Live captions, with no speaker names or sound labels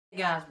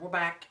Hey guys, we're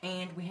back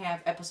and we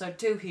have episode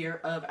 2 here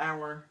of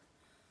our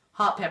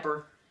hot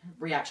pepper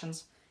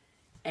reactions.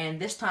 And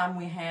this time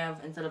we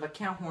have, instead of a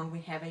cow horn,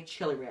 we have a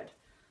chili red.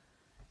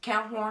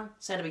 Cow horn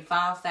said to be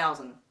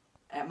 5,000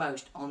 at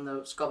most on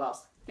the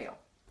Schoolhouse scale.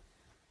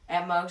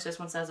 At most, this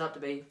one says up to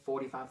be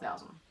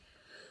 45,000.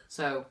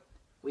 So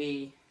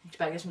we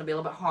expect this one to be a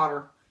little bit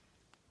hotter,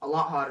 a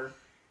lot hotter,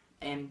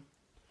 and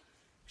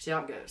see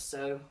how it goes.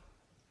 So,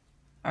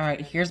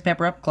 alright, here's the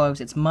pepper up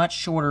close. It's much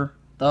shorter.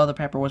 The other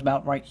pepper was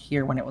about right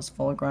here when it was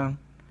fully grown.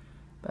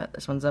 But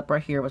this one's up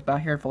right here. It was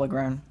about here fully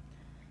grown.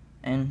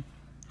 And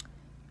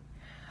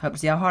hope to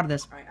see how hot it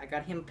is. Alright, I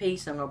got him a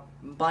piece. I'm going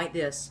to bite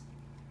this.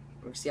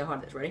 We're going to see how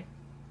hot it is. Ready?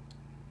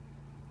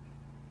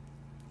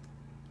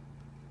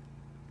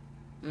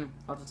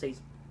 Lots of seeds.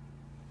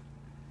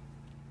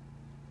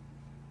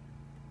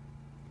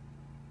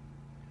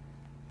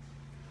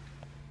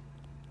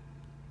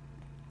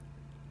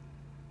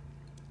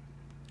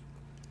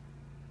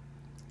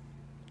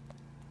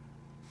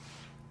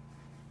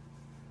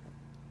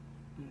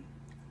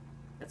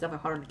 That's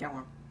definitely hotter than the cow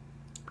horn.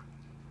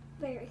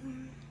 Very.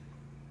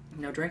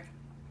 No drink?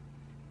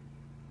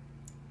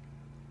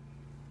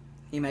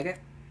 Can you make it?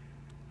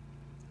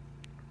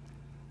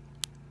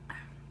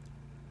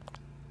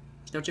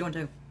 Still chewing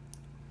too.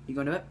 You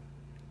gonna do it?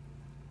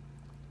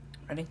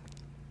 Ready?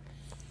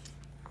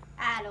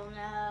 I don't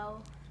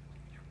know.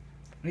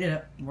 We did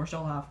it. We're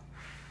still alive.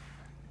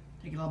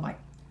 Take a little bite.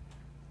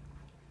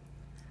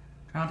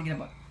 Try not to get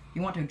a. If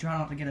you want to, try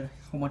not to get a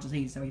whole bunch of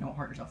seeds so you don't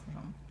hurt yourself or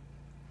something.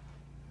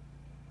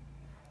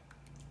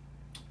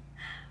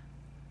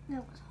 That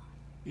was hot.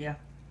 Yeah.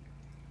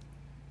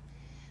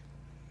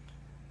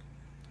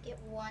 Get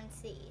one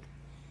seed.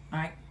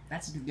 Alright,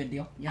 that's a good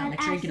deal. Yeah, And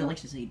make sure you get at actually-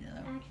 least a seed though.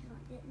 Actually,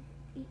 I didn't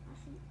eat my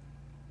seed.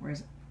 Where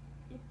is it?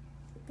 It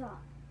fell.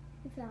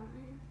 It fell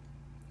in.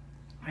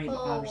 I ate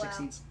about 5 or 6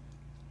 seeds.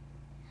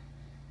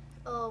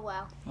 Oh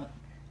wow. What?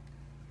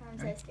 I'm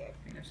so Ready? scared.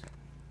 Here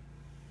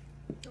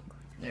it goes.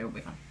 There, we'll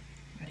be fine.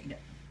 Gotta eat it.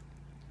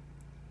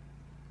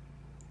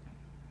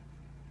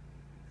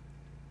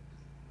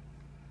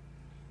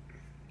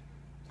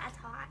 That's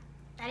hot.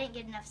 I didn't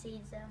get enough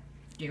seeds though.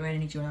 Get ready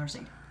and eat you another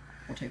seed.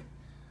 Or 2.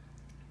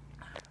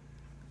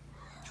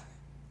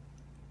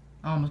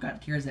 I almost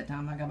got tears that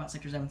time. I got about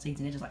 6 or 7 seeds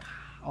and it just like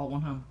all at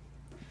one home.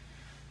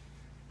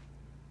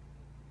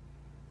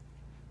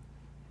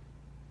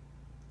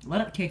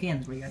 Let it kick in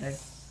is what you gotta do.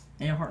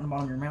 And it'll hurt in the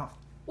bottom of your mouth.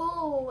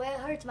 Whoa, it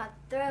hurts my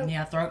throat.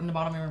 Yeah, throat in the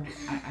bottom of your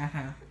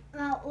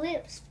My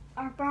lips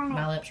are burning.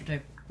 My lips are too.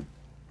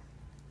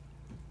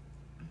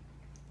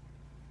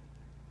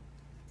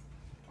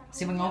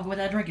 See if we can all go with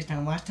that drink this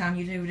time. Last time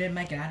you two didn't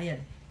make it, I did.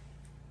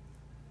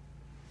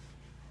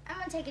 I'm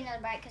gonna take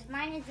another bite because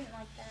mine isn't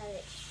like that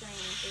extreme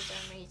for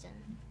some reason.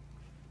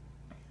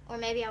 Or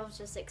maybe I was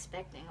just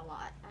expecting a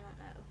lot. I don't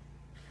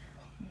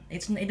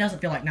know. It doesn't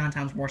feel like 9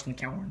 times worse than the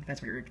cow horn, if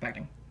that's what you're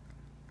expecting.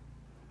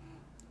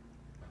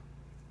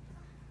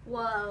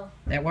 Whoa.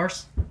 That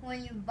worse?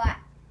 When you bite.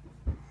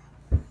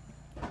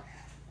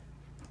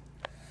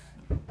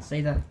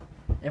 See the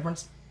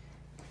difference?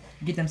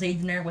 Get them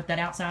seeds in there with that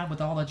outside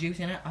with all the juice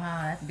in it.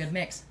 Ah, that's a good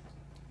mix.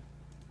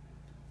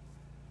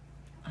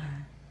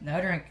 No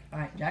drink.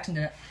 Alright, Jackson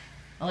did it.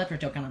 My lips are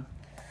still coming.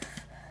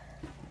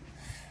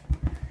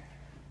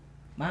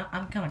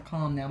 I'm kind of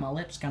calm now. My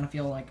lips kind of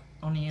feel like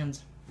on the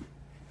ends.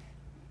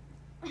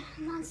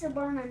 Mine's still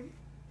burning.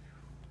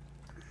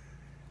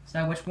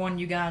 So which one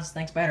you guys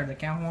think's better, the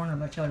cow horn or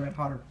the chili red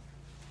hotter?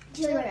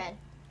 Chili red.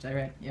 Chili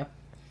red, yep.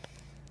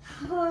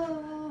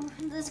 Oh,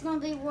 this is gonna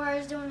be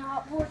worse doing the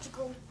hot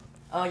Portugal.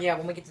 Oh yeah,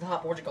 when we get to the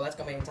hot Portugal, that's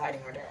gonna be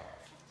exciting right there.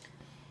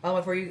 By the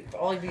way, for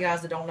all of you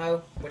guys that don't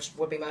know, which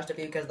would be most of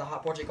you because the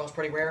hot Portugal is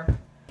pretty rare,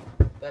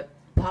 but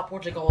the hot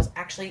Portugal is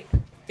actually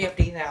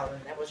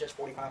 50,000. That was just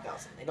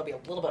 45,000. It'll be a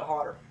little bit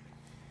hotter.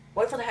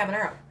 Wait for the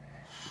habanero.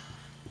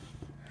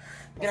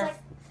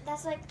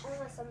 That's like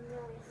almost a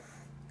million.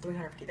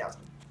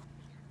 350,000.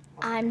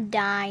 I'm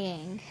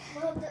dying.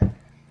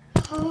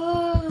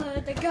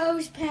 The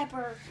ghost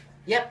pepper.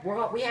 Yep,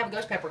 we have a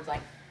ghost pepper thing,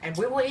 and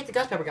we will eat the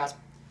ghost pepper, guys.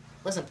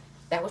 Listen,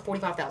 that was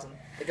 45,000.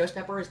 The ghost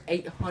pepper is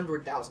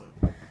 800,000.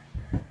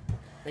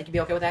 Think you'd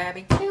be okay with that,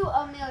 Abby? 2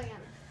 a million.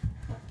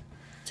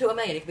 To a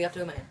million. It could be up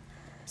to a million.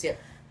 See it.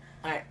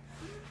 Alright.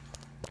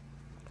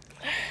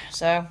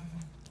 So,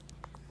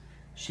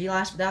 she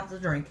lasts without the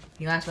drink.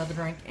 He lasts without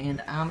the drink,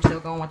 and I'm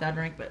still going with that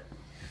drink, but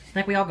I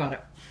think we all got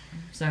it.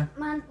 So,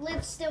 My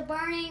lips still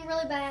burning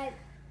really bad.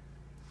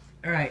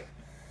 alright.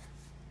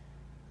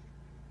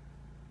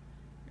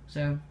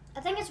 So,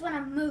 I think it's when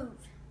I move.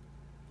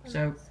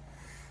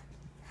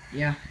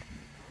 yeah.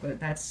 But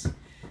that's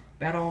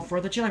about all for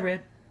the chili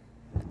red.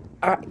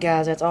 Alright,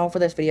 guys, that's all for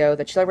this video.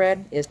 The chili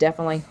red is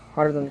definitely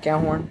harder than the cow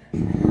horn.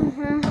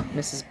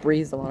 Mrs.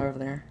 breathes a lot over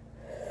there.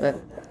 But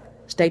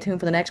stay tuned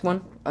for the next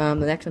one. The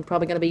next one's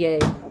probably going to be a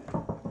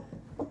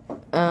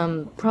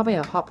Probably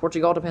a hot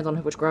Portugal, depends on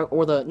which grow,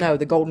 or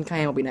the golden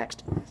cayenne will be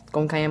next.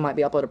 Golden cayenne might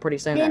be uploaded pretty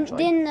soon,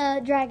 actually. Then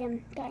the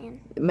dragon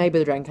cayenne. Maybe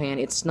the dragon cayenne.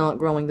 It's not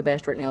growing the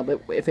best right now,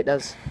 but if it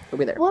does, it'll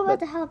be there. What about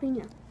But the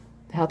jalapeno?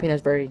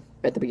 jalapenos very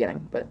at the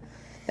beginning. But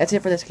that's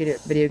it for this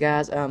video,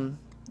 guys.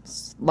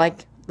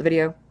 Like the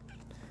video.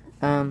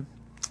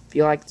 If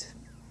you liked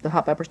the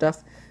hot pepper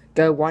stuff,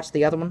 go watch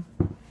the other one.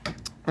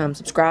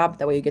 Subscribe.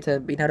 That way you get to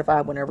be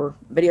notified whenever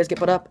videos get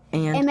put up.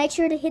 And make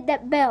sure to hit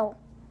that bell.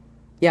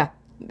 Yeah,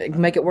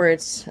 make it where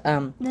it's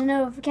the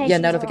notifications. Yeah,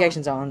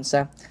 notifications on.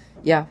 So,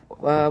 yeah.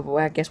 Well,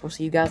 I guess we'll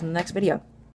see you guys in the next video.